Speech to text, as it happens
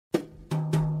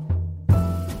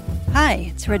Hi,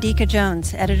 it's Radhika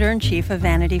Jones, Editor-in-Chief of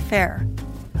Vanity Fair.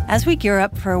 As we gear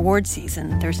up for award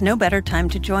season, there's no better time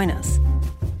to join us.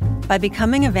 By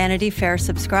becoming a Vanity Fair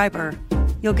subscriber,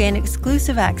 you'll gain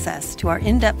exclusive access to our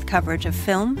in-depth coverage of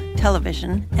film,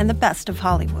 television, and the best of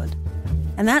Hollywood.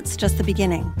 And that's just the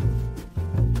beginning.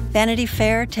 Vanity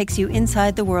Fair takes you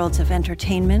inside the worlds of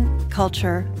entertainment,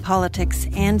 culture, politics,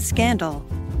 and scandal,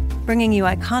 bringing you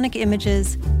iconic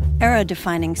images,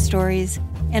 era-defining stories,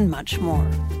 and much more.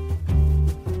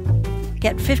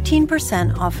 Get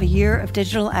 15% off a year of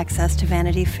digital access to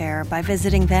Vanity Fair by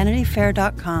visiting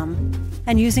vanityfair.com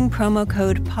and using promo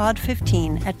code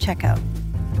POD15 at checkout.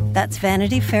 That's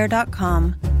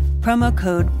vanityfair.com, promo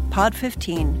code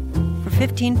POD15 for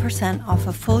 15% off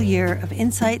a full year of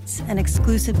insights and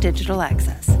exclusive digital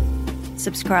access.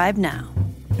 Subscribe now.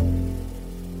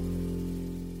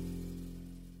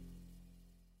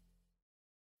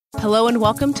 Hello and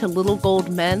welcome to Little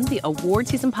Gold Men, the award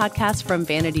season podcast from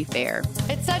Vanity Fair.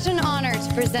 It's such an honor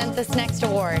to present this next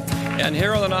award. And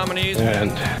here are the nominees. And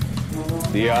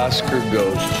the Oscar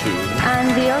goes to...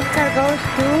 And the Oscar goes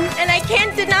to... And I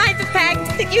can't deny the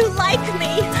fact that you like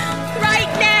me. Right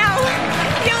now.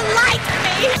 You like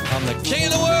me. I'm the king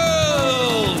of the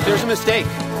world. There's a mistake.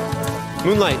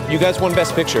 Moonlight, you guys won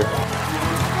Best Picture.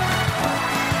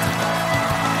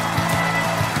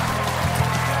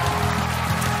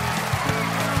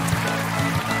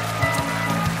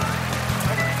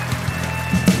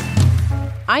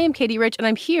 I am Katie Rich, and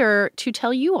I'm here to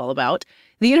tell you all about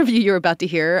the interview you're about to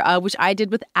hear, which I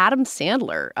did with Adam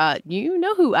Sandler. You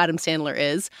know who Adam Sandler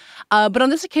is. But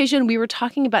on this occasion, we were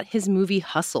talking about his movie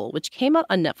Hustle, which came out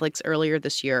on Netflix earlier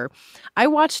this year. I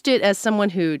watched it as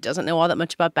someone who doesn't know all that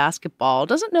much about basketball,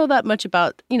 doesn't know that much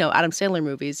about, Adam Sandler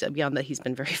movies, beyond that he's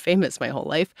been very famous my whole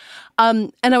life.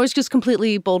 And I was just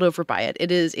completely bowled over by it.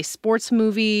 It is a sports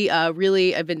movie.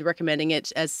 Really, I've been recommending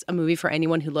it as a movie for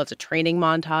anyone who loves a training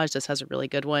montage. This has a really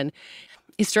good one.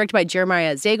 It's directed by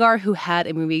Jeremiah Zagar, who had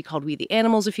a movie called We the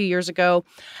Animals a few years ago.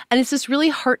 And it's this really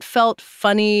heartfelt,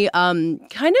 funny, kind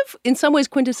of, in some ways,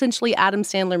 quintessentially Adam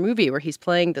Sandler movie where he's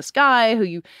playing this guy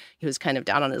who was kind of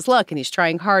down on his luck and he's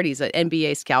trying hard. He's an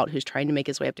NBA scout who's trying to make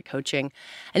his way up to coaching.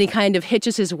 And he kind of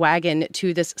hitches his wagon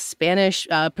to this Spanish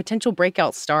potential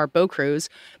breakout star, Bo Cruz,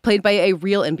 played by a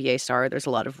real NBA star. There's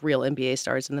a lot of real NBA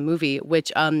stars in the movie,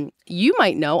 which you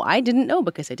might know. I didn't know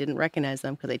because I didn't recognize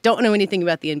them because I don't know anything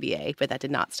about the NBA, but that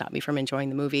did not stop me from enjoying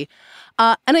the movie.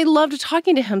 And I loved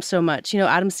talking to him so much.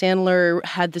 Adam Sandler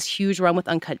had this huge run with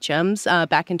Uncut Gems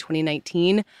back in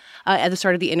 2019. At the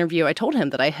start of the interview, I told him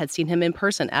that I had seen him in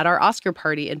person at our Oscar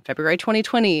party in February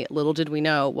 2020. Little did we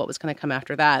know what was going to come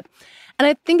after that. And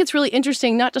I think it's really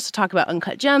interesting not just to talk about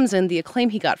Uncut Gems and the acclaim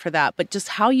he got for that, but just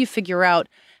how you figure out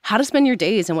how to spend your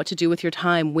days and what to do with your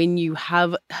time when you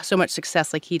have so much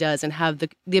success like he does and have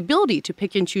the ability to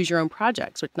pick and choose your own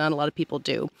projects, which not a lot of people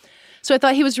do. So I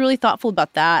thought he was really thoughtful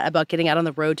about that, about getting out on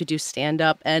the road to do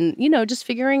stand-up and, just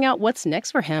figuring out what's next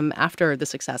for him after the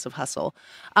success of Hustle.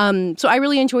 So I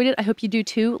really enjoyed it. I hope you do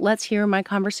too. Let's hear my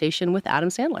conversation with Adam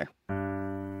Sandler.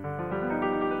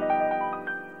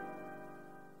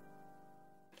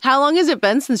 How long has it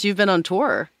been since you've been on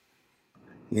tour?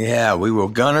 Yeah, we were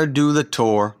gonna do the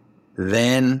tour.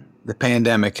 Then the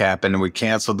pandemic happened and we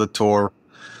canceled the tour.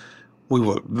 We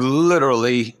were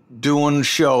literally doing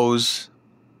shows,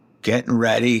 getting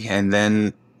ready, and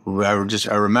then I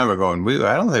remember going,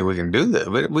 I don't think we can do this.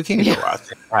 We can't go out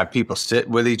there and have people sit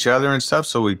with each other and stuff.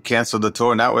 So we canceled the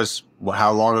tour, and that was,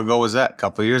 how long ago was that? A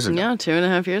couple of years ago. Yeah,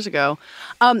 2.5 years ago.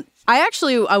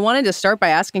 I wanted to start by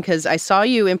asking, because I saw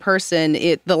you in person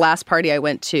at the last party I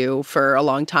went to for a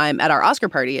long time at our Oscar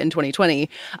party in 2020.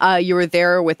 You were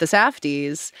there with the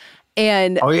Safdies.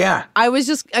 And oh, yeah. I was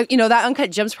just, that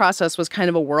Uncut Gems process was kind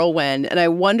of a whirlwind. And I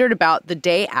wondered about the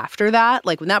day after that,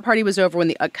 like when that party was over, when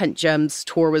the Uncut Gems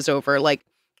tour was over, like,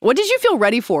 what did you feel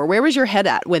ready for? Where was your head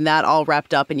at when that all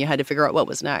wrapped up and you had to figure out what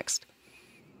was next?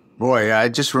 Boy, I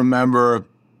just remember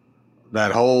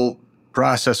that whole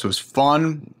process was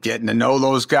fun, getting to know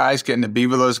those guys, getting to be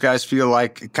with those guys,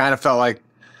 it kind of felt like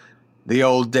the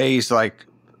old days, like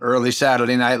early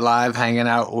Saturday Night Live, hanging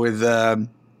out with a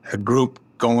group,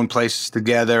 going places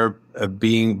together,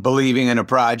 believing in a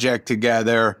project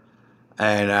together,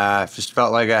 and just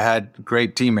felt like I had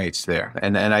great teammates there.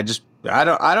 And I just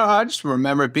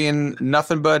remember it being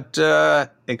nothing but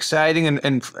exciting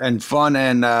and fun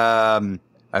and a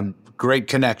great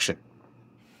connection.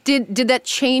 Did that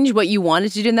change what you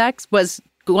wanted to do next? Was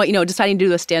deciding to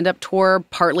do a stand-up tour,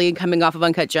 partly coming off of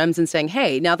Uncut Gems and saying,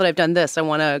 hey, now that I've done this, I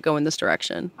want to go in this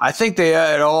direction? I think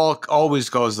it always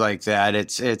goes like that.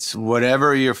 It's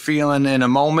whatever you're feeling in a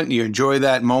moment, you enjoy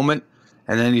that moment,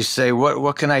 And then you say,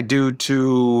 what can I do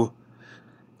to,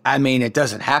 I mean, it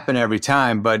doesn't happen every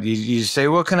time, but you say,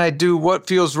 what can I do? What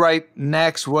feels right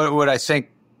next? What would I think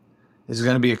is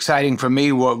going to be exciting for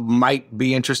me? What might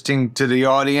be interesting to the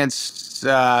audience?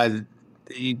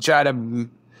 You try to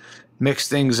mix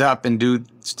things up and do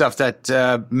stuff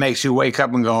that makes you wake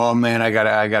up and go, oh man, I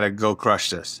gotta go crush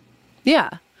this.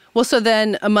 Yeah. Well, so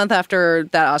then a month after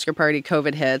that Oscar party,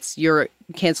 COVID hits, you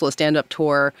cancel a stand-up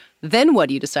tour. Then what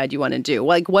do you decide you want to do?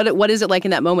 Like, what is it like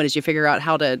in that moment as you figure out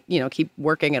how to, keep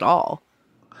working at all?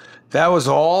 That was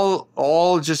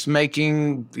all just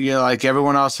making, like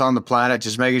everyone else on the planet,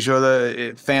 just making sure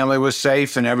the family was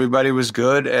safe and everybody was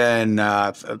good, and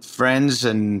friends,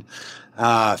 and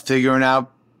figuring out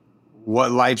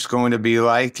what life's going to be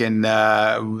like. And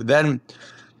then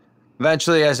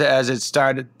eventually, as it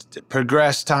started to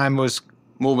progress, time was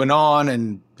moving on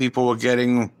and people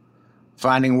were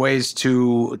finding ways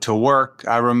to work.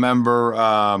 I remember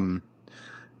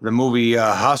the movie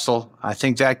Hustle. I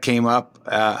think that came up,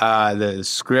 the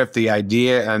script, the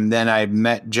idea, and then I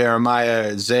met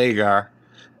Jeremiah Zagar,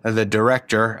 the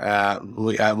director.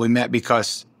 We met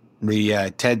because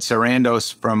the Ted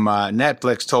Sarandos from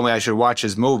Netflix told me I should watch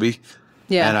his movie.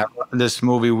 Yeah. And I watched this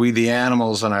movie, We the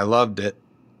Animals, and I loved it.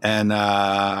 And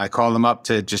I called him up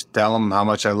to just tell him how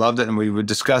much I loved it. And we were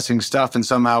discussing stuff, and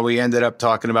somehow we ended up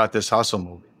talking about this Hustle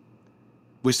movie.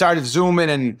 We started Zooming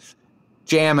and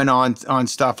jamming on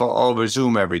stuff over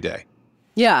Zoom every day.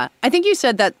 Yeah. I think you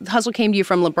said that Hustle came to you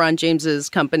from LeBron James's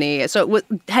company. So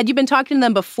had you been talking to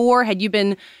them before? Had you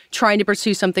been trying to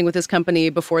pursue something with this company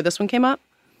before this one came up?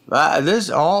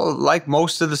 This all, like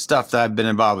most of the stuff that I've been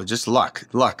involved with, just luck.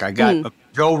 I got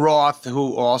Joe Roth,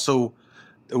 who also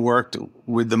worked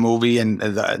with the movie and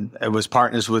was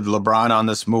partners with LeBron on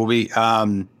this movie.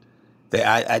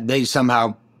 They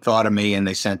somehow thought of me and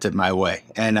they sent it my way.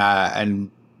 And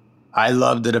I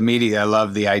loved it immediately. I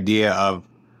loved the idea of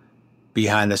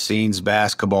behind the scenes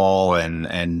basketball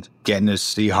and getting to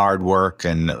see hard work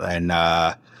and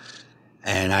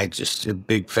I just a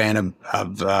big fan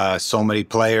of so many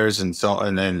players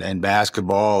and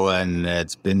basketball, and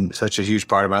it's been such a huge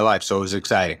part of my life. So it was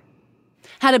exciting.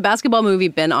 Had a basketball movie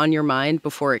been on your mind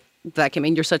before that came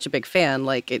in? You're such a big fan,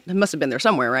 like it must have been there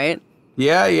somewhere, right?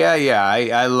 Yeah.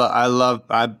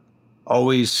 I've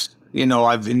always,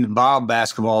 I've involved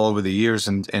basketball over the years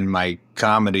in my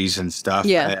comedies and stuff.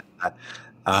 Yeah.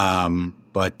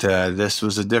 But this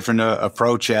was a different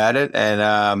approach at it,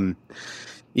 and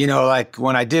like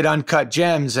when I did Uncut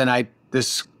Gems and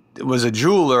this was a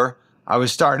jeweler, I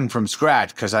was starting from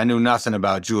scratch because I knew nothing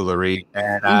about jewelry.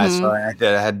 And so I had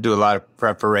to do a lot of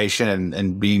preparation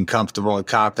and being comfortable and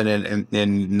confident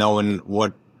in knowing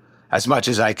as much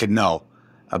as I could know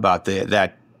about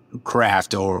that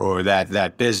craft or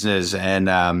that business.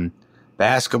 And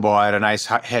basketball, I had a nice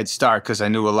head start because I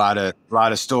knew a lot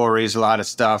of stories, a lot of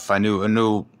stuff. I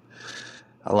knew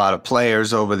a lot of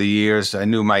players over the years. I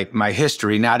knew my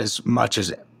history, not as much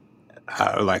as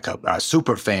like a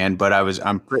super fan, but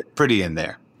I'm pretty in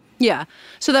there. Yeah.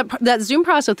 So that Zoom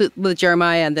process with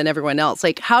Jeremiah and then everyone else,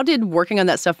 like how did working on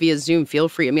that stuff via Zoom feel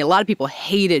for you? I mean, a lot of people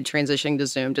hated transitioning to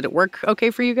Zoom. Did it work okay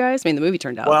for you guys? I mean, the movie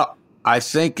turned out. Well, I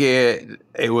think it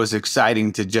was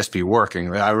exciting to just be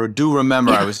working. I do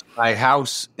remember I was in my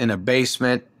house in a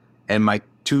basement and my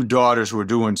two daughters were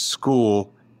doing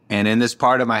school. And in this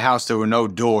part of my house, there were no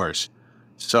doors.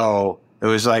 So it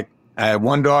was like I had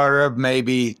one daughter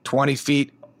maybe 20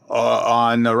 feet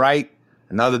on the right,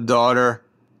 another daughter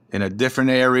in a different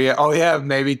area. Oh, yeah,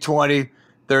 maybe 20,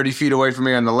 30 feet away from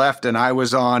me on the left. And I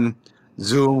was on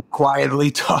Zoom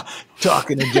quietly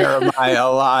talking to Jeremiah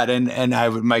a lot. And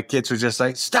my kids were just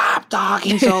like, stop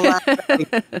talking so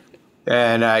loud.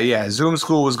 And Zoom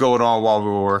school was going on while we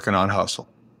were working on Hustle.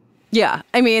 Yeah.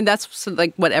 I mean, that's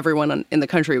like what everyone in the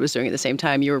country was doing at the same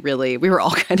time. We were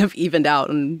all kind of evened out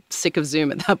and sick of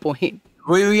Zoom at that point.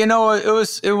 Well,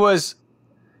 it was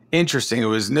interesting. It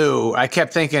was new. I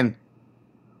kept thinking,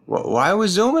 why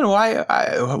was Zooming?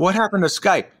 What happened to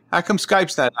Skype? How come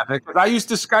Skype's not happening? I used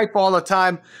to Skype all the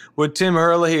time with Tim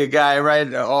Hurley, a guy I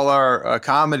write all our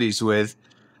comedies with.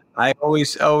 I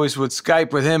always would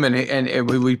Skype with him, and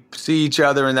we see each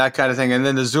other and that kind of thing. And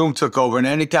then the Zoom took over. And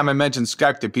anytime I mentioned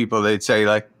Skype to people, they'd say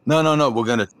like, no, we're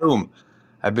going to Zoom.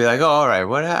 I'd be like, oh, all right.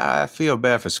 I feel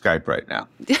bad for Skype right now.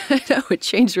 No, it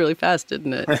changed really fast,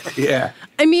 didn't it? Yeah.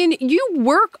 I mean, you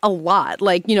work a lot.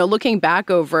 Like, looking back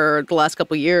over the last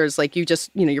couple of years, like you just,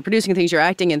 you're producing things, you're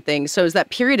acting in things. So is that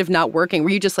period of not working,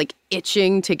 were you just like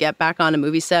itching to get back on a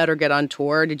movie set or get on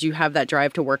tour? Did you have that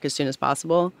drive to work as soon as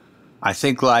possible? I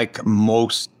think like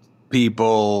most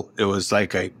people, it was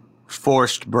like a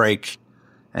forced break.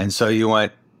 And so you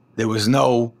went, there was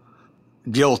no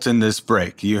guilt in this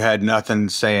break. You had nothing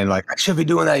saying like, I should be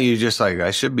doing that. You just like,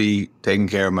 I should be taking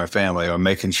care of my family or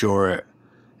making sure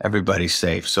everybody's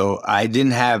safe. So I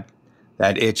didn't have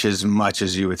that itch as much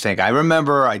as you would think. I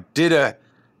remember I did a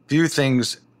few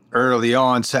things early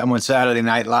on. When Saturday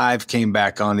Night Live came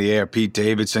back on the air, Pete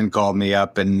Davidson called me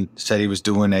up and said he was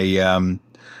doing a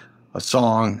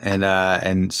song,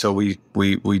 and so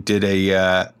we did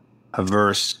a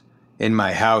verse in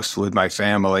my house with my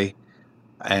family,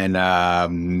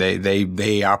 and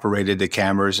they operated the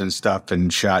cameras and stuff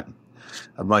and shot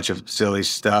a bunch of silly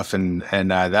stuff, and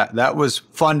that was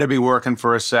fun to be working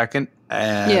for a second.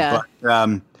 Yeah.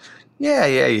 But,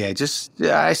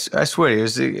 I swear it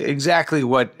was exactly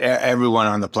what everyone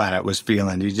on the planet was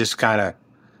feeling. You just kind of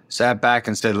sat back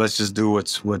and said, let's just do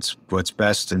what's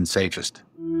best and safest.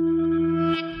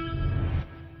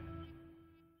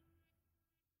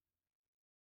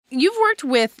 You've worked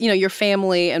with, your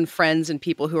family and friends and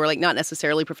people who are like not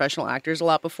necessarily professional actors a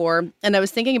lot before. And I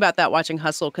was thinking about that watching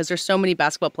Hustle, because there's so many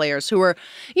basketball players who are,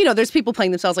 there's people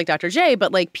playing themselves like Dr. J,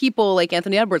 but like people like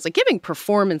Anthony Edwards, like giving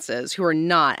performances who are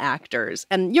not actors.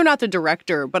 And you're not the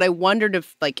director, but I wondered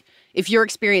if your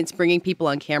experience bringing people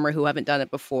on camera who haven't done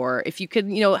it before, if you could,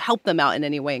 help them out in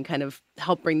any way and kind of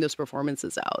help bring those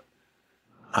performances out.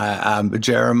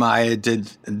 Jeremiah did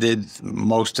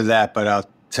most of that, but I'll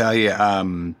tell you,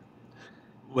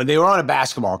 when they were on a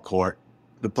basketball court,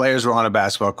 the players were on a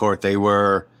basketball court. They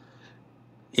were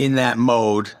in that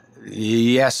mode.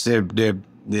 Yes, they're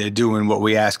doing what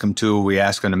we ask them to. We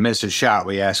ask them to miss a shot.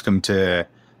 We ask them to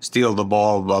steal the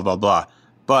ball, blah, blah, blah.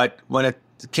 But when it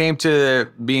came to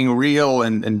being real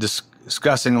and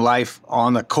discussing life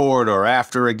on the court or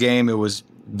after a game, it was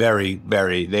very,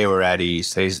 very, they were at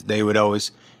ease. They would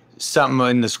always, something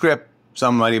in the script,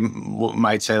 somebody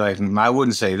might say, like, I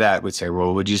wouldn't say that. We'd say, well,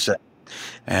 what would you say?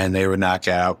 And they would knock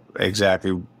out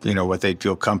exactly, what they'd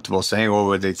feel comfortable saying or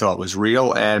what they thought was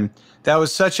real. And that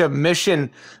was such a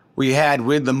mission we had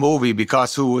with the movie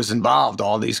because who was involved,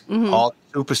 all these all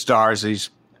superstars, these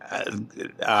and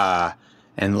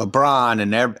LeBron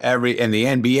and and the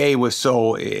NBA was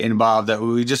so involved that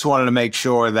we just wanted to make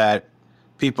sure that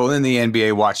people in the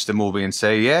NBA watched the movie and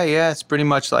say, yeah, it's pretty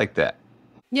much like that.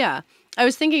 Yeah. I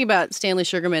was thinking about Stanley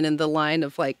Sugarman and the line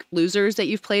of like losers that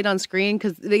you've played on screen,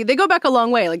 because they go back a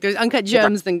long way. Like there's Uncut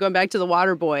Gems, then going back to The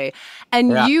Water Boy.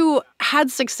 And you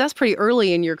had success pretty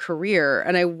early in your career.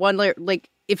 And I wonder like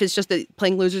if it's just that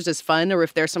playing losers is fun or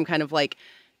if there's some kind of like,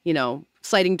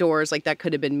 sliding doors like that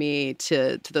could have been me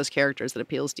to those characters that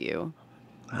appeals to you.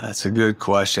 That's a good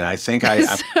question. I think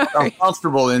I'm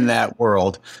comfortable in that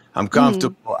world. I'm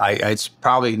comfortable. It's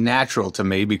probably natural to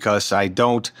me because I've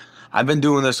been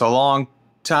doing this a long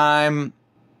time.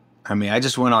 I mean, I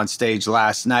just went on stage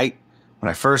last night. When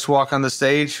I first walk on the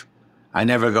stage, I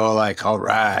never go like, all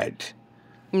right,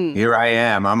 here I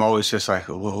am. I'm always just like,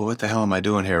 well, what the hell am I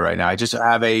doing here right now? I just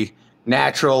have a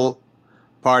natural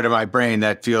part of my brain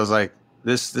that feels like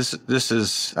this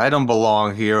is, I don't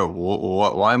belong here.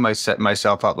 Why am I setting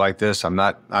myself up like this?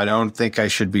 I don't think I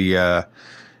should be,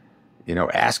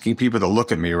 asking people to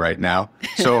look at me right now.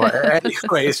 So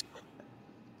anyways,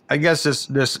 I guess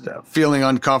this feeling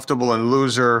uncomfortable and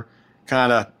loser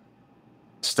kind of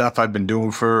stuff I've been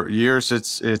doing for years.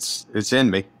 It's in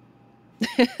me.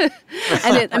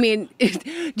 And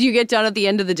do you get done at the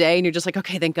end of the day and you're just like,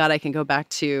 okay, thank God I can go back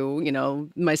to,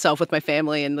 myself with my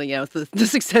family and the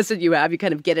success that you have, you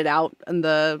kind of get it out on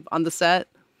the set?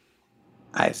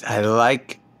 I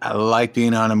like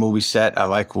being on a movie set. I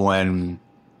like when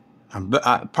I'm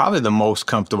probably the most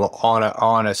comfortable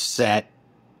on a set.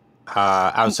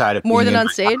 Outside of more than on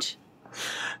stage?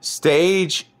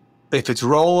 Stage, if it's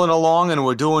rolling along and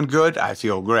we're doing good, I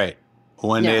feel great.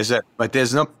 When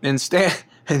there's no in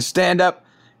stand up,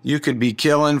 you could be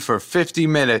killing for 50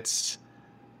 minutes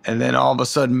and then all of a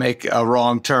sudden make a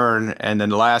wrong turn, and then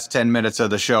the last 10 minutes of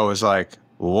the show is like,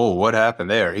 whoa, what happened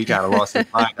there? He kind of lost his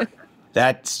mind.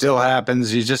 That still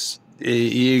happens.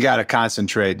 You got to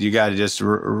concentrate. You got to just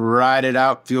ride it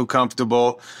out, feel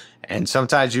comfortable. And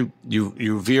sometimes you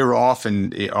veer off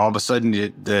and all of a sudden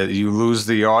you lose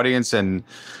the audience, and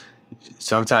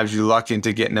sometimes you luck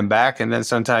into getting them back. And then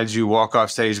sometimes you walk off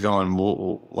stage going,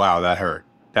 wow, that hurt.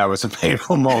 That was a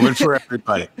painful moment for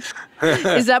everybody.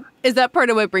 Is that part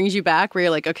of what brings you back, where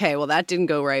you're like, okay, well, that didn't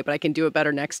go right, but I can do it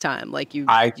better next time? Like you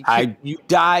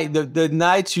die. The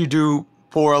nights you do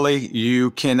poorly,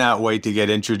 you cannot wait to get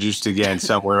introduced again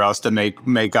somewhere else to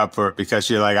make up for it, because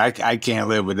you're like, I can't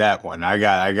live with that one. I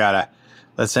gotta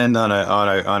let's end on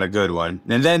a good one.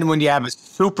 And then when you have a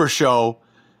super show,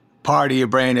 part of your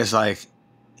brain is like,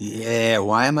 yeah,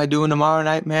 why am I doing tomorrow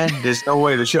night, man? There's no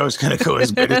way the show's going to go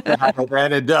as good as that,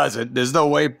 and it doesn't. There's no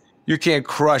way you can't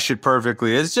crush it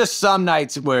perfectly. It's just some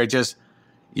nights where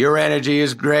your energy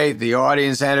is great, the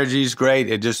audience energy is great.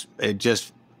 It just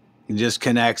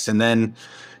connects, and then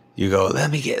you go,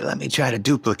 let me try to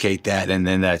duplicate that, and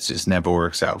then that just never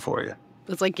works out for you.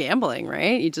 It's like gambling,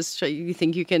 right? You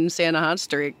think you can stay on a hot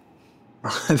streak.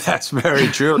 That's very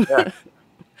true. Yeah.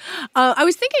 I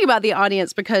was thinking about the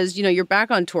audience because, you're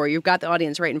back on tour. You've got the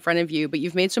audience right in front of you, but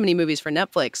you've made so many movies for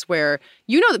Netflix where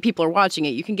that people are watching it.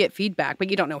 You can get feedback,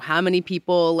 but you don't know how many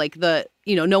people,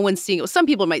 no one's seeing it. Some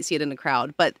people might see it in the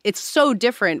crowd, but it's so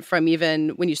different from even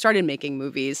when you started making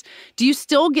movies. Do you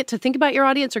still get to think about your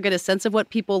audience or get a sense of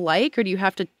what people like, or do you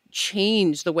have to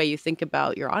change the way you think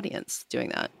about your audience doing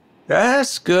that?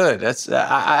 That's good. That's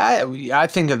I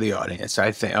think of the audience.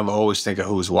 I always think of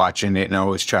who's watching it, and I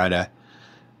always try to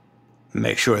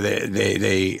make sure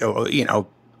they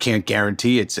can't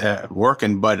guarantee it's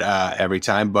working, but every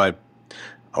time. But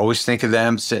always think of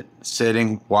them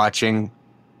sitting, watching,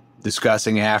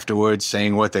 discussing afterwards,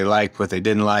 saying what they liked, what they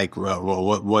didn't like,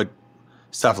 what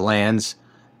stuff lands.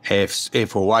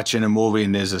 If we're watching a movie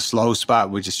and there's a slow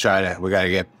spot, we just we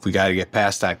gotta get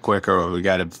past that quicker, or we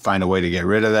gotta find a way to get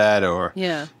rid of that, or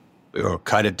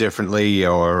cut it differently,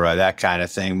 or that kind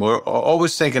of thing. We're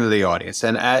always thinking of the audience,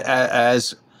 and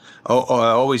as I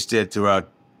always did throughout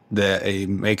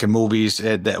making movies,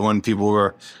 that when people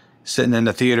were sitting in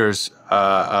the theaters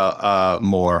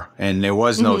more, and there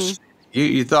was no,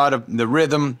 you thought of the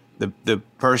rhythm, the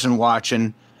person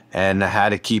watching, and how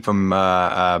to keep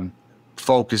them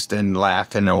focused and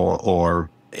laughing or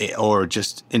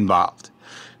just involved.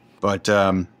 But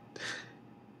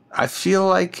I feel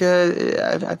like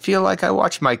I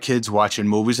watch my kids watching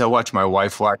movies. I watch my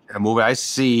wife watching a movie. I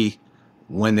see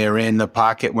when they're in the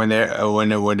pocket, when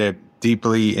they're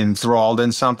deeply enthralled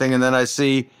in something, and then I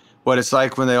see what it's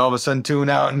like when they all of a sudden tune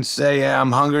out and say, yeah,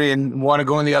 I'm hungry and want to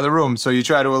go in the other room. So you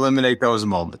try to eliminate those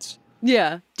moments.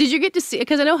 Yeah. Did you get to see,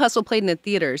 because I know Hustle played in the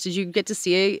theaters, did you get to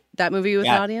see that movie with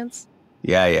an audience?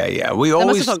 Yeah. That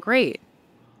must have felt great.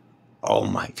 Oh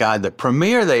my God. The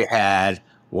premiere they had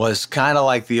was kind of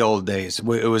like the old days. It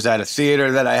was at a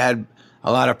theater that I had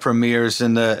a lot of premieres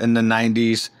in the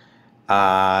 90s.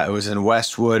 It was in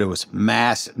Westwood. It was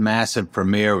massive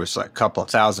premiere. It was like a couple of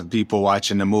thousand people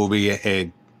watching the movie.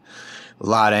 A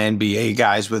lot of NBA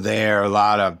guys were there. A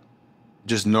lot of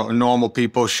just normal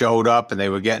people showed up, and they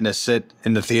were getting to sit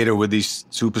in the theater with these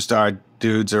superstar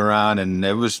dudes around, and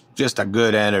it was just a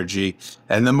good energy.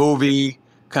 And the movie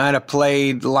kind of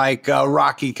played like a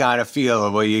Rocky kind of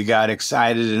feel, where you got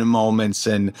excited in moments,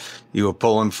 and you were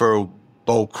pulling for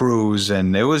Bo Cruz,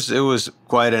 and it was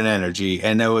quite an energy.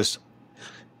 And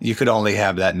you could only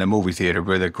have that in a movie theater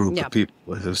with a group of people.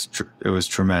 It was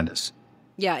tremendous.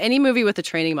 Yeah, any movie with a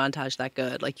training montage that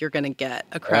good, like you're going to get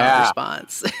a crowd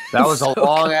response. That was a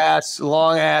long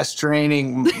ass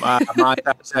training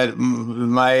montage that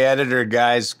my editor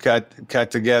guys cut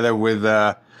together with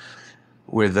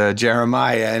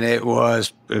Jeremiah, and it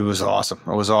was awesome.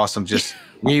 It was awesome. Just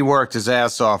he worked his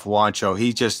ass off, Juancho.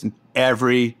 He just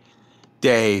every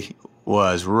day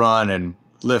was running,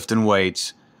 lifting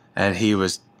weights, and he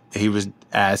was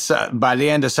by the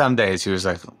end of some days, he was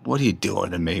like, what are you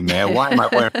doing to me, man? Why am I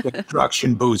wearing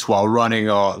construction boots while running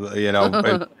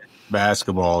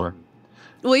basketball?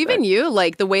 Well, even you,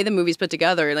 like the way the movie's put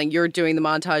together, like you're doing the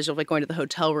montage of like going to the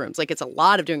hotel rooms. Like it's a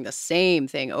lot of doing the same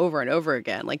thing over and over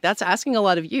again. Like that's asking a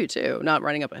lot of you too, not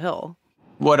running up a hill.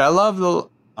 What I love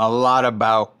a lot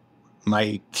about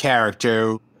my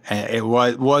character, it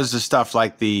was the stuff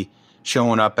like the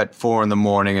showing up at 4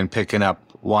 a.m. and picking up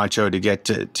Juancho to get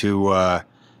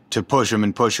to push him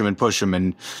and push him and push him.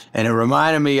 And it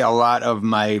reminded me a lot of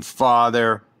my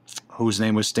father, whose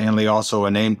name was Stanley, also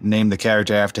named the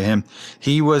character after him.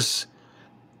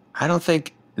 I don't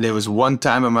think there was one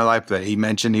time in my life that he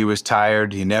mentioned he was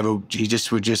tired. He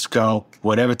just would just go,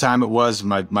 whatever time it was,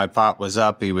 my pop was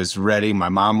up, he was ready. My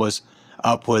mom was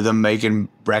up with him, making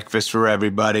breakfast for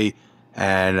everybody.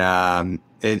 And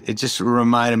it just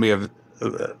reminded me of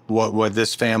what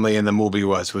this family in the movie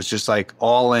was just like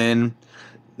all in,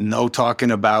 no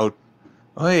talking about,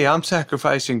 oh, hey, I'm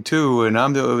sacrificing too. And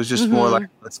it was just more like,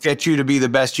 let's get you to be the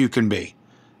best you can be.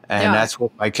 And that's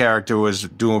what my character was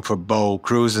doing for Bo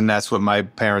Cruz. And that's what my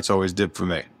parents always did for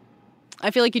me.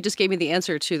 I feel like you just gave me the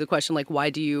answer to the question, like,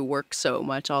 why do you work so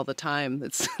much all the time?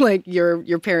 It's like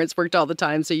your parents worked all the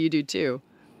time, so you do too.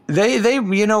 They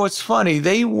it's funny.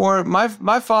 They weren't,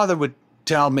 my father would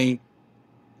tell me,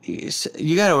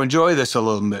 you got to enjoy this a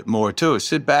little bit more too.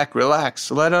 Sit back, relax,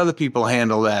 let other people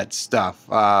handle that stuff.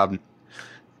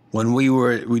 when we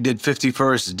did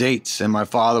 51st dates, and my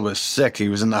father was sick. He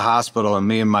was in the hospital, and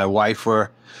me and my wife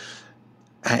were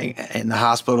in the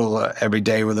hospital every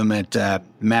day with him at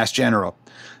Mass General.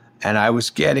 And I was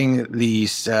getting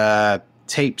these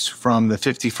tapes from the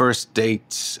 51st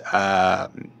dates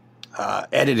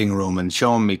editing room and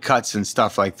showing me cuts and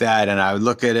stuff like that. And I would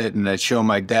look at it and I'd show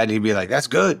my dad. He'd be like, "That's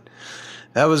good.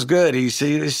 That was good." He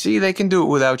see, they can do it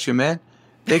without you, man.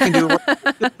 They can do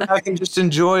it. I can just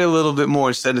enjoy a little bit more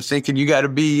instead of thinking you got to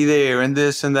be there and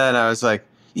this and that. And I was like,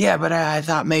 "Yeah, but I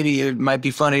thought maybe it might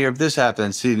be funnier if this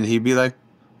happens." And he'd be like,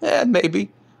 "Yeah, maybe.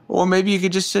 Or maybe you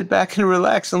could just sit back and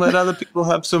relax and let other people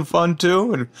have some fun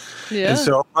too." And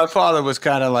so my father was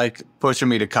kind of like pushing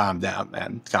me to calm down,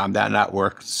 man. Calm down, not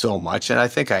work so much. And I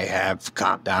think I have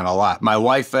calmed down a lot. My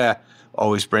wife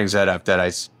always brings that up, that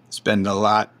I spend a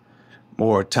lot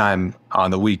more time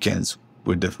on the weekends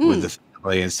with the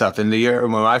family and stuff. In the year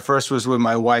when I first was with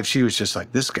my wife, she was just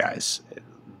like, "This guy's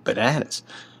bananas.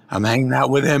 I'm hanging out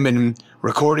with him in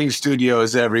recording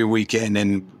studios every weekend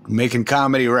and making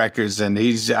comedy records." And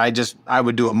I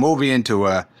would do a movie into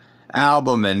a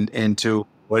album and into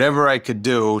whatever I could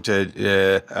do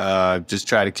to just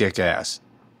try to kick ass.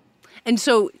 And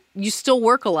so you still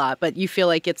work a lot, but you feel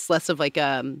like it's less of like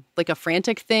a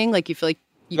frantic thing? Like you feel like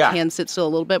you can sit still a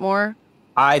little bit more?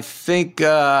 I think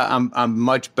I'm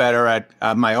much better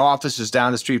at my office is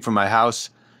down the street from my house.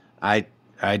 I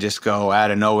just go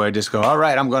out of nowhere, just go, "All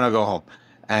right, I'm going to go home."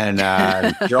 And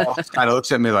Joel kind of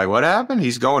looks at me like, "What happened?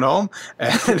 He's going home?"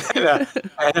 And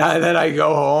then I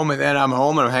go home, and then I'm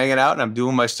home, and I'm hanging out, and I'm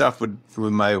doing my stuff with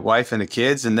my wife and the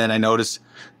kids. And then I notice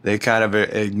they kind of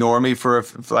ignore me for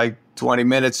like 20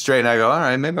 minutes straight. And I go, "All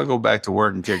right, maybe I'll go back to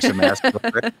work and kick some ass."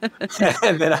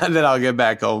 And then I'll get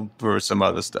back home for some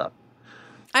other stuff.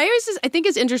 I think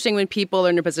it's interesting when people are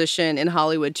in a position in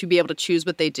Hollywood to be able to choose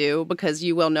what they do, because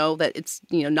you well know that it's,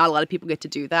 not a lot of people get to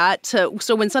do that. So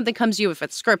when something comes to you, if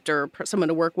it's script or someone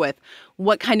to work with,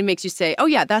 what kind of makes you say, "Oh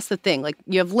yeah, that's the thing"? Like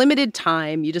you have limited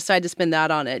time, you decide to spend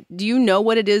that on it. Do you know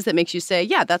what it is that makes you say,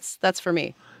 "Yeah, that's for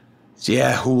me"?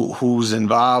 Yeah, who's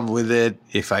involved with it?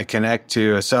 If I connect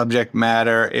to a subject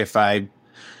matter, if I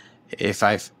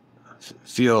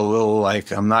feel a little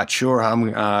like I'm not sure how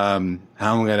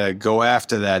I'm going to go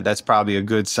after that, that's probably a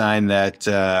good sign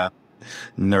that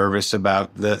nervous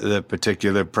about the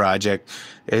particular project.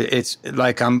 It's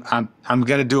like I'm going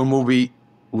to do a movie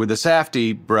with the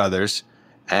Safdie brothers,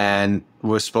 and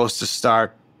we're supposed to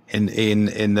start in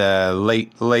the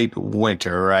late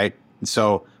winter, right?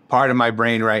 So part of my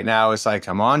brain right now is like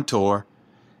I'm on tour.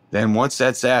 Then once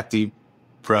that Safdie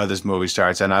brothers movie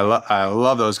starts, and I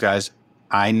love those guys,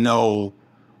 I know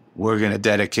we're going to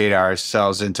dedicate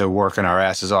ourselves into working our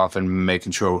asses off and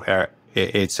making sure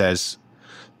it's as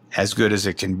good as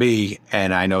it can be.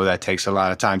 And I know that takes a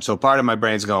lot of time. So part of my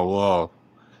brain's going, "Whoa,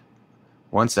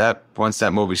 once that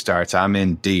movie starts, I'm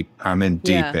in deep. Yeah.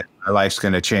 And my life's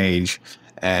going to change."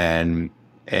 And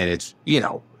it's,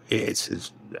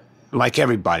 it's like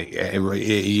everybody.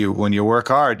 When you work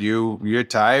hard, you're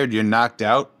tired, you're knocked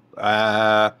out.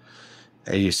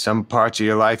 Some parts of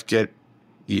your life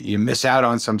you miss out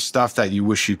on some stuff that you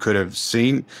wish you could have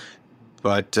seen.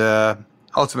 But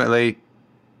ultimately,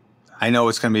 I know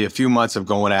it's going to be a few months of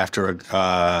going after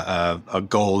a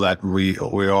goal that we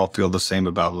all feel the same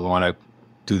about. We want to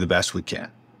do the best we can.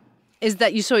 Is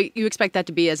that you? So you expect that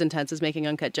to be as intense as making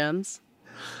Uncut Gems?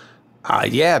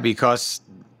 Yeah, because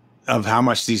of how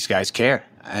much these guys care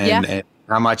and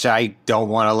how much I don't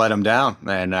want to let them down.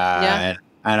 And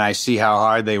I see how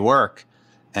hard they work.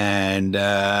 And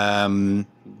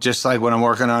just like when I'm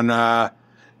working on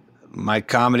my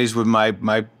comedies with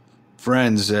my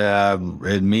friends,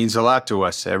 it means a lot to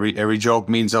us. Every joke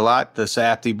means a lot. The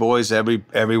Safdie boys,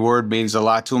 every word means a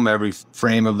lot to them. Every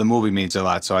frame of the movie means a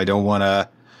lot. So I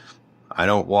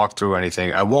don't walk through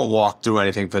anything. I won't walk through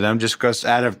anything for them just because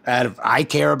out of I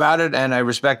care about it and I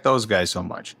respect those guys so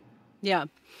much. Yeah.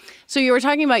 So you were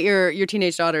talking about your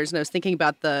teenage daughters, and I was thinking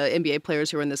about the NBA players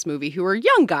who were in this movie who were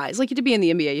young guys. Like, to be in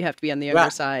the NBA, you have to be on the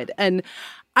younger side. And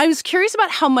I was curious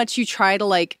about how much you try to,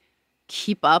 like,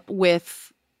 keep up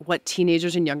with what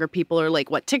teenagers and younger people are like,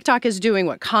 what TikTok is doing,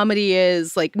 what comedy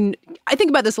is. Like, I think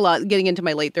about this a lot getting into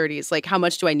my late 30s. Like, how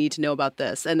much do I need to know about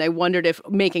this? And I wondered if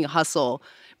Making a Hustle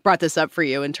brought this up for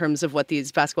you in terms of what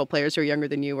these basketball players who are younger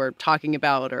than you were talking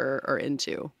about or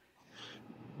into.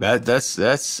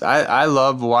 I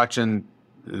love watching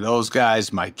those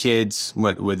guys, my kids,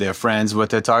 with their friends, what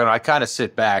they're talking about. I kind of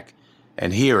sit back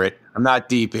and hear it. I'm not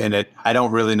deep in it. I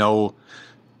don't really know.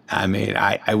 I mean,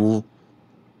 I will,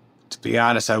 to be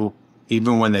honest,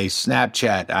 even when they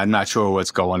Snapchat, I'm not sure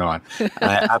what's going on.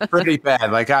 I'm pretty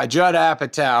bad. Like Judd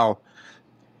Apatow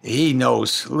he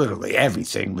knows literally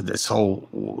everything with this whole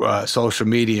social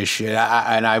media shit.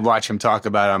 And I watch him talk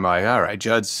about it. I'm like, all right,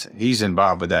 he's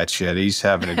involved with that shit. He's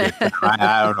having a good time.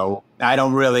 I don't know.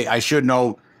 I should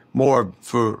know more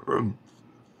for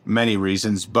many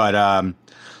reasons, but I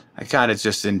kind of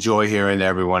just enjoy hearing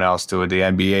everyone else do it. The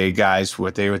NBA guys,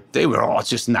 they were all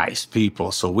just nice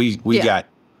people. So we got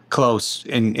close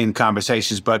in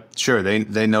conversations, but sure,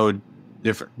 they know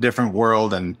different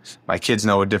world, and my kids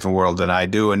know a different world than I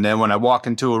do. And then when I walk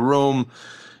into a room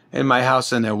in my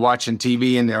house and they're watching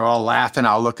TV and they're all laughing,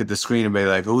 I'll look at the screen and be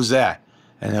like, who's that?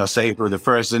 And they'll say who the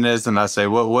person is, and I'll say,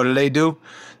 what do they do?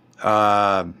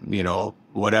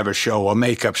 Whatever show, a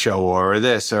makeup show or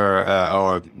this,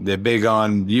 or they're big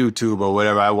on YouTube or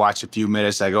whatever. I watch a few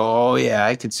minutes. I go, oh yeah,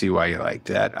 I can see why you like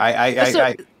that.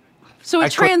 So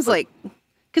it translates.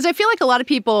 Because I feel like a lot of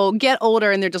people get older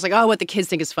and they're just like, oh, what the kids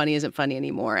think is funny isn't funny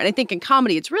anymore. And I think in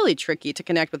comedy, it's really tricky to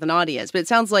connect with an audience. But it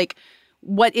sounds like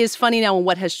what is funny now and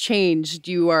what has changed,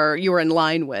 you are in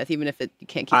line with, even if you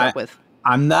can't keep up with.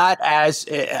 I'm not as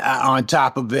on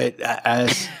top of it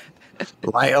as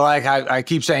like I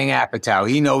keep saying Apatow.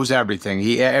 He knows everything.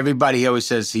 Everybody always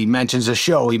says he mentions a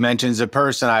show, he mentions a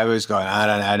person. I always go,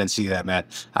 I didn't see that, man.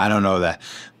 I don't know that.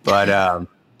 But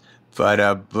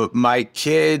But my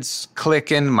kids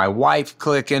clicking, my wife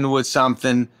clicking with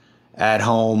something at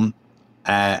home,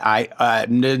 and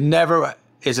never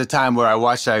is a time where I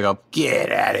watch that. I go,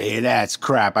 get out of here, that's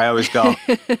crap. I always go,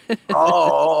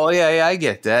 oh yeah, I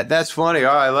get that. That's funny. Oh,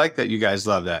 I like that. You guys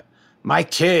love that. My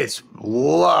kids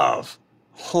love.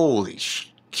 Holy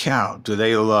cow, do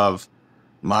they love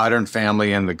Modern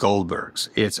Family and the Goldbergs?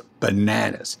 It's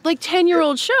bananas. Like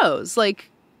 10-year-old shows, like.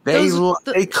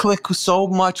 They click so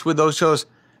much with those shows.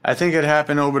 I think it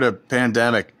happened over the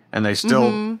pandemic, and they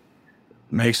still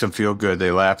makes them feel good. They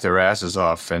laugh their asses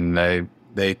off, and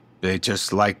they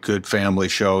just like good family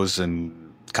shows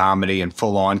and comedy and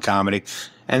full-on comedy.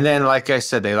 And then, like I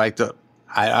said, they like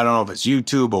I don't know if it's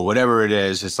YouTube or whatever it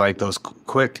is. It's like those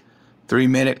quick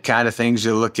 3-minute kind of things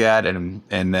you look at, and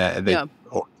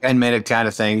 10-minute kind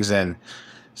of things, and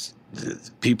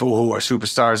people who are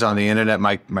superstars on the internet.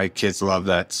 My kids love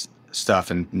that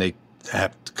stuff, and they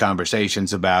have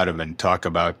conversations about them and talk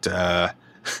about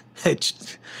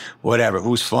whatever,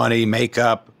 who's funny,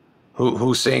 makeup,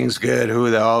 who sings good,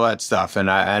 all that stuff.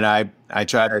 And I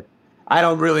try to. I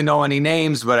don't really know any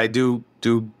names, but I do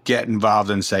get involved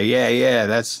and say,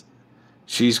 yeah,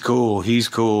 she's cool, he's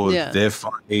cool, they're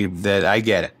funny. That I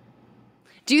get it.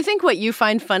 Do you think what you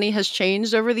find funny has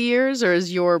changed over the years, or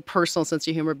has your personal sense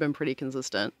of humor been pretty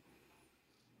consistent?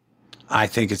 I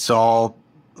think it's all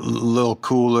a little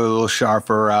cooler, a little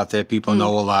sharper out there. People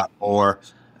know a lot more.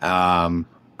 I'm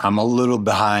a little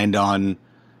behind on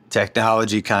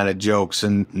technology kind of jokes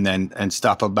and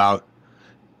stuff about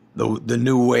the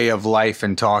new way of life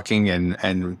and talking,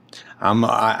 and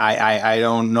I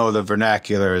don't know the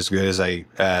vernacular as good as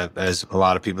as a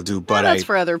lot of people do, but that's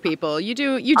for other people. You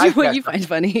do what you find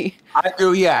funny. I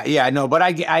do, yeah, no, but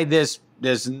I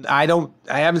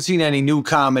haven't seen any new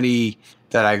comedy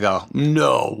that I go,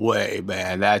 no way,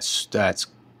 man, that's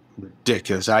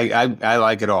ridiculous. I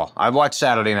like it all. I watched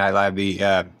Saturday Night Live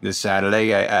this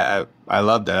Saturday. I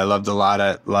loved it. I loved a lot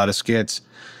of skits.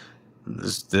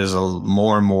 There's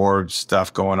more and more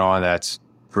stuff going on that's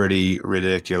pretty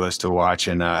ridiculous to watch,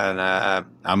 and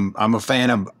I'm a fan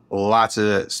of lots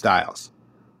of styles.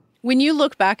 When you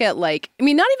look back at, not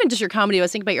even just your comedy, I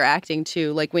was thinking about your acting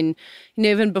too. Like when,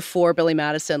 even before Billy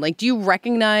Madison, do you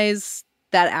recognize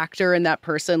that actor and that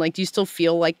person? Like, do you still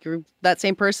feel like you're that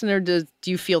same person, or do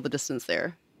you feel the distance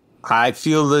there? I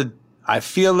feel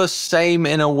the same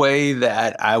in a way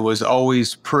that I was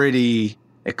always pretty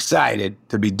excited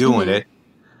to be doing it.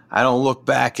 I don't look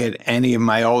back at any of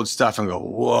my old stuff and go,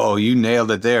 whoa, you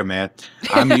nailed it there, man.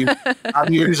 I'm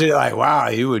usually like, wow,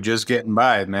 you were just getting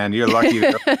by, man. You're lucky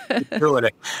to be doing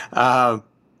it. I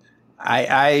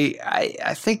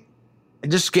think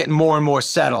just getting more and more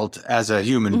settled as a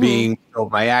human being. So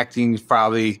my acting is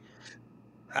probably,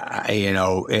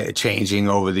 changing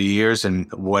over the years.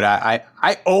 And what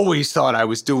I always thought I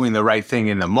was doing the right thing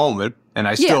in the moment, and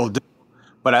I still do.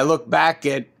 But I look back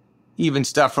at even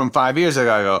stuff from 5 years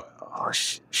ago, I go, oh,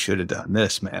 should have done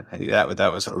this, man.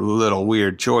 That was a little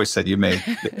weird choice that you made.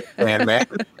 man,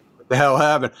 what the hell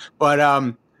happened? But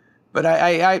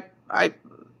I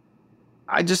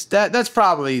just, that's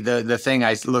probably the thing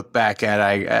I look back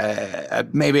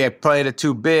at. Maybe I played it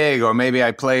too big, or maybe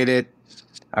I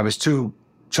was too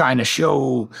trying to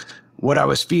show what I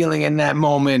was feeling in that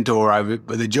moment, or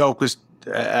the joke was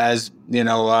over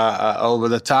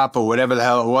the top, or whatever the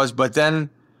hell it was. But then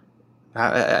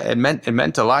it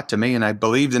meant a lot to me, and I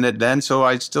believed in it then. So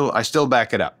I still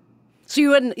back it up. So you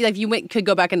wouldn't, like, could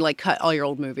go back and like cut all your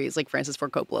old movies, like Francis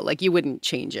Ford Coppola, like you wouldn't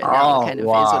change it. Now it kind of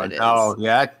is what it is. Oh,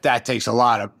 yeah, that takes a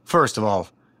lot of. First of all,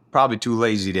 probably too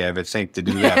lazy to ever think to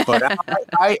do that. But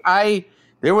I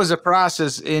there was a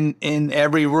process in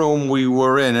every room we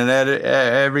were in, and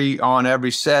on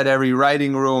every set, every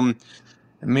writing room.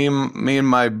 Me and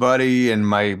my buddy and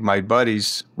my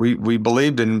buddies, we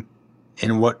believed in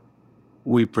what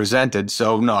we presented.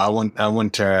 So no, I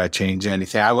wouldn't change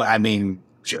anything. I mean,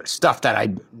 stuff that I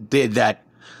did that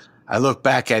I look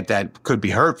back at that could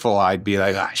be hurtful. I'd be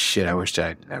like, shit, I wish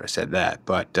I'd never said that.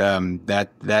 But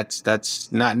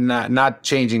that's not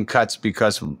changing cuts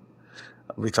because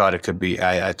we thought it could be.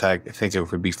 I think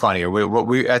it would be funnier.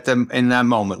 In that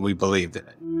moment we believed in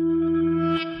it.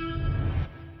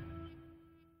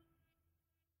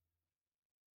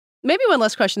 Maybe one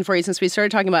last question for you, since we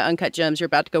started talking about Uncut Gems. You're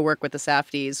about to go work with the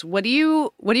Safdies. What do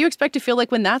you expect to feel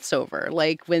like when that's over?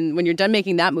 Like when you're done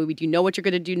making that movie, do you know what you're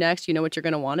going to do next? Do you know what you're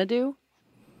going to want to do?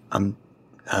 I'm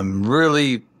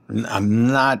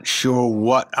not sure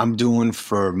what I'm doing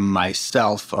for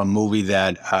myself. A movie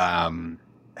that I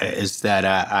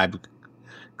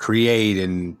create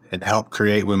and help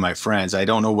create with my friends. I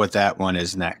don't know what that one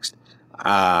is next.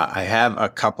 I have a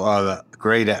couple of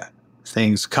great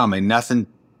things coming. Nothing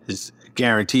is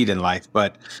guaranteed in life,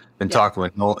 but been talking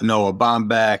with Noah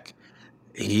Baumbach.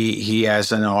 He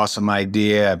has an awesome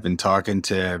idea. I've been talking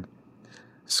to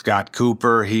Scott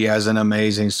Cooper. He has an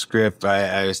amazing script.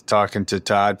 I was talking to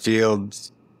Todd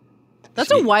Fields.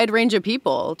 That's a wide range of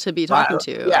people to be talking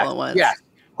to all at once. Yeah,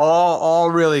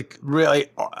 all really, really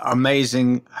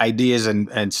amazing ideas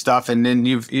and stuff. And then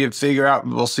you figure out,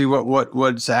 we'll see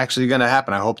what's actually going to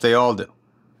happen. I hope they all do.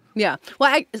 Yeah.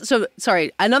 Well,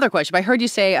 sorry, another question. I heard you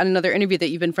say on another interview that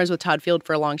you've been friends with Todd Field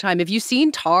for a long time. Have you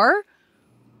seen Tar?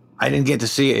 I didn't get to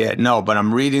see it yet, no, but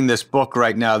I'm reading this book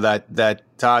right now that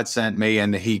Todd sent me,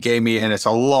 and he gave me, and it's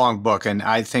a long book, and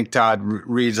I think Todd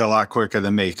reads a lot quicker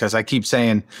than me, because I keep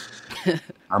saying,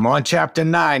 I'm on chapter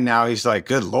 9 now. He's like,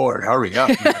 good Lord, hurry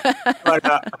up.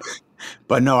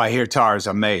 But no, I hear Tar is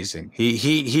amazing.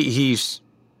 He's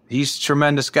a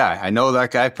tremendous guy. I know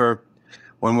that guy for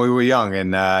when we were young,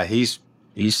 and he's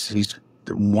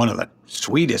one of the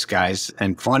sweetest guys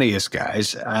and funniest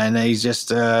guys, and he's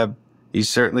just he's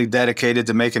certainly dedicated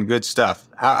to making good stuff.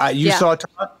 You saw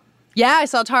Tar? Yeah, I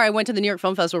saw Tar. I went to the New York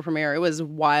Film Festival premiere. It was a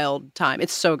wild time.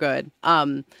 It's so good.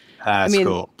 That's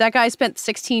cool. That guy spent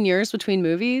 16 years between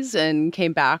movies and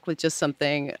came back with just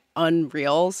something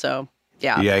unreal. So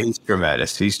yeah. Yeah, he's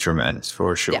tremendous. He's tremendous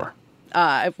for sure. Yeah.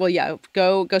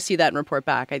 Go see that and report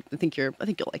back. I think you'll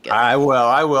like it. I will.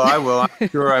 I'm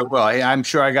sure I will. I'm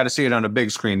sure I got to see it on a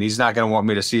big screen. He's not going to want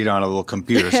me to see it on a little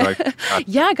computer. So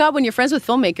yeah, God, when you're friends with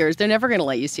filmmakers, they're never going to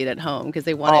let you see it at home because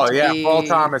they want it to be. Paul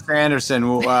Thomas Anderson.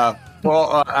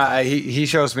 He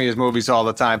shows me his movies all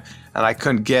the time, and I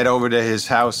couldn't get over to his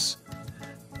house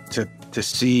to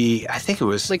see, I think it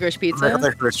was Licorice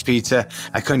Pizza.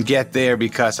 I couldn't get there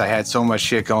because I had so much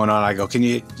shit going on. I go, can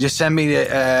you just send me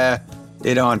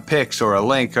it on Pix or a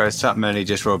link or something? And he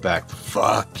just wrote back,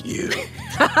 fuck you.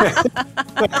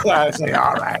 I was like,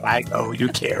 all right, I know you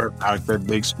care about the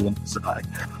big screen side.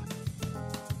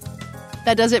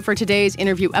 That does it for today's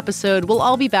interview episode. We'll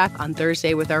all be back on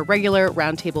Thursday with our regular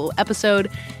Roundtable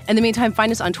episode. In the meantime,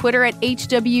 find us on Twitter at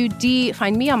HWD.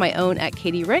 Find me on my own at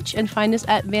Katie Rich, and find us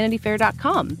at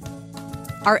VanityFair.com.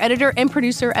 Our editor and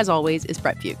producer, as always, is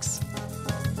Brett Fuchs.